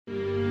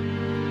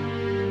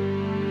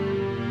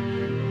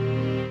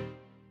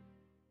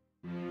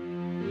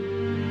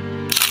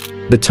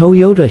The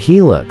Toyota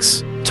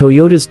Hilux,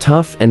 Toyota's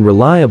tough and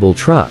reliable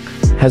truck,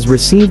 has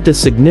received a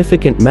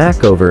significant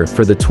makeover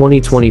for the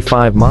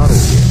 2025 model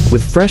year.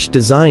 With fresh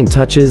design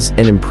touches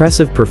and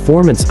impressive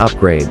performance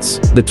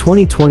upgrades, the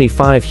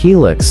 2025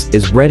 Hilux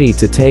is ready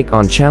to take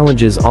on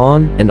challenges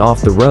on and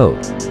off the road.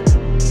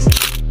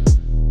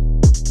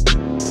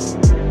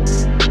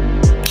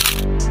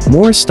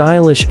 More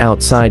stylish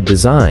outside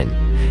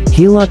design.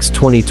 Hilux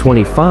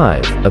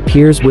 2025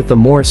 appears with a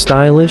more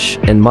stylish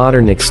and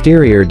modern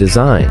exterior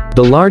design.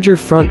 The larger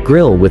front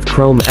grille with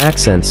chrome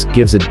accents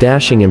gives a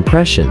dashing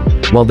impression,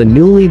 while the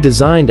newly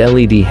designed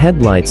LED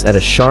headlights add a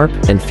sharp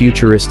and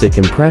futuristic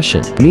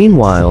impression.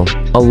 Meanwhile,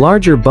 a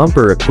larger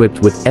bumper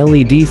equipped with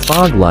LED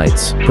fog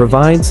lights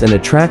provides an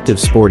attractive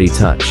sporty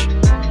touch.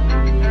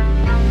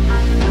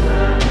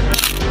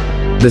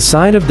 The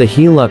side of the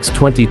Hilux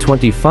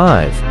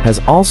 2025 has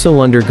also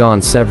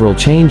undergone several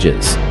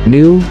changes.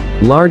 New,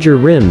 larger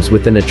rims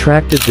with an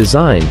attractive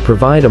design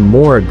provide a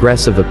more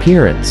aggressive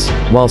appearance,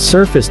 while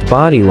surfaced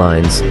body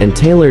lines and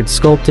tailored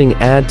sculpting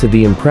add to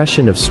the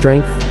impression of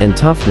strength and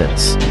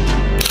toughness.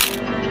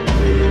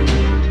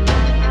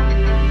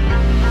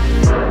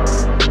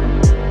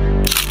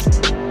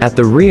 At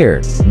the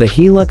rear, the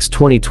Hilux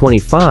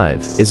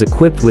 2025 is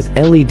equipped with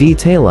LED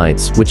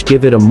taillights which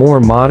give it a more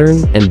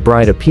modern and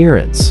bright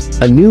appearance.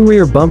 A new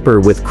rear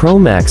bumper with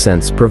chrome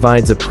accents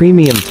provides a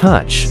premium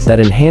touch that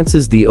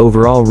enhances the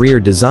overall rear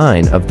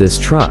design of this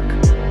truck.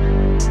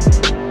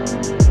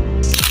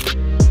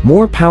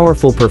 More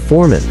powerful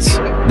performance.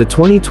 The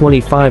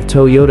 2025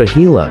 Toyota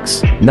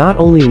Hilux not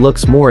only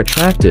looks more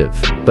attractive,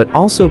 but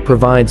also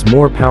provides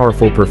more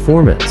powerful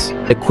performance.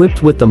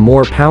 Equipped with the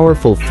more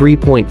powerful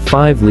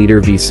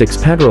 3.5-liter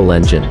V6 petrol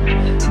engine,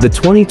 the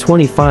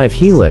 2025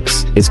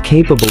 Hilux is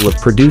capable of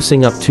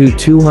producing up to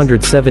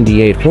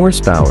 278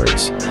 horsepower,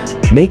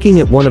 making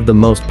it one of the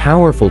most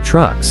powerful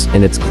trucks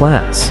in its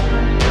class.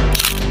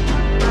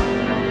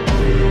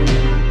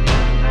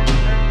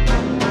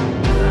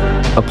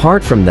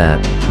 Apart from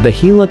that, the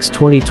Hilux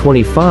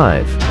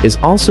 2025 is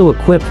also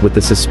equipped with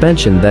a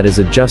suspension that is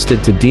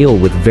adjusted to deal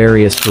with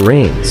various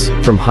terrains,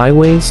 from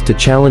highways to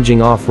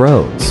challenging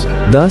off-roads.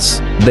 Thus,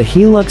 the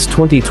Hilux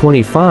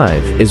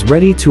 2025 is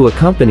ready to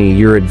accompany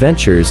your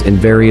adventures in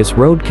various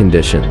road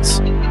conditions.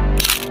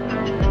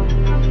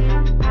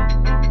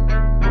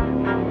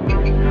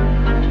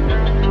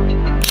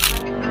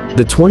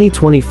 The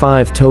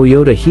 2025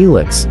 Toyota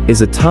Hilux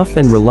is a tough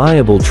and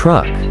reliable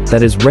truck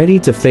that is ready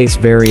to face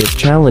various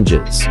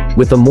challenges.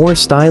 With a more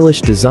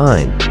stylish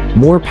design,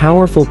 more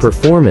powerful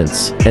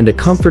performance, and a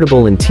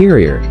comfortable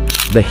interior,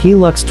 the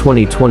Hilux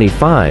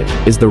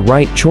 2025 is the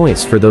right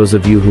choice for those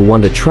of you who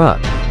want a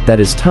truck that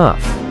is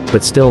tough,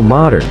 but still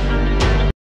modern.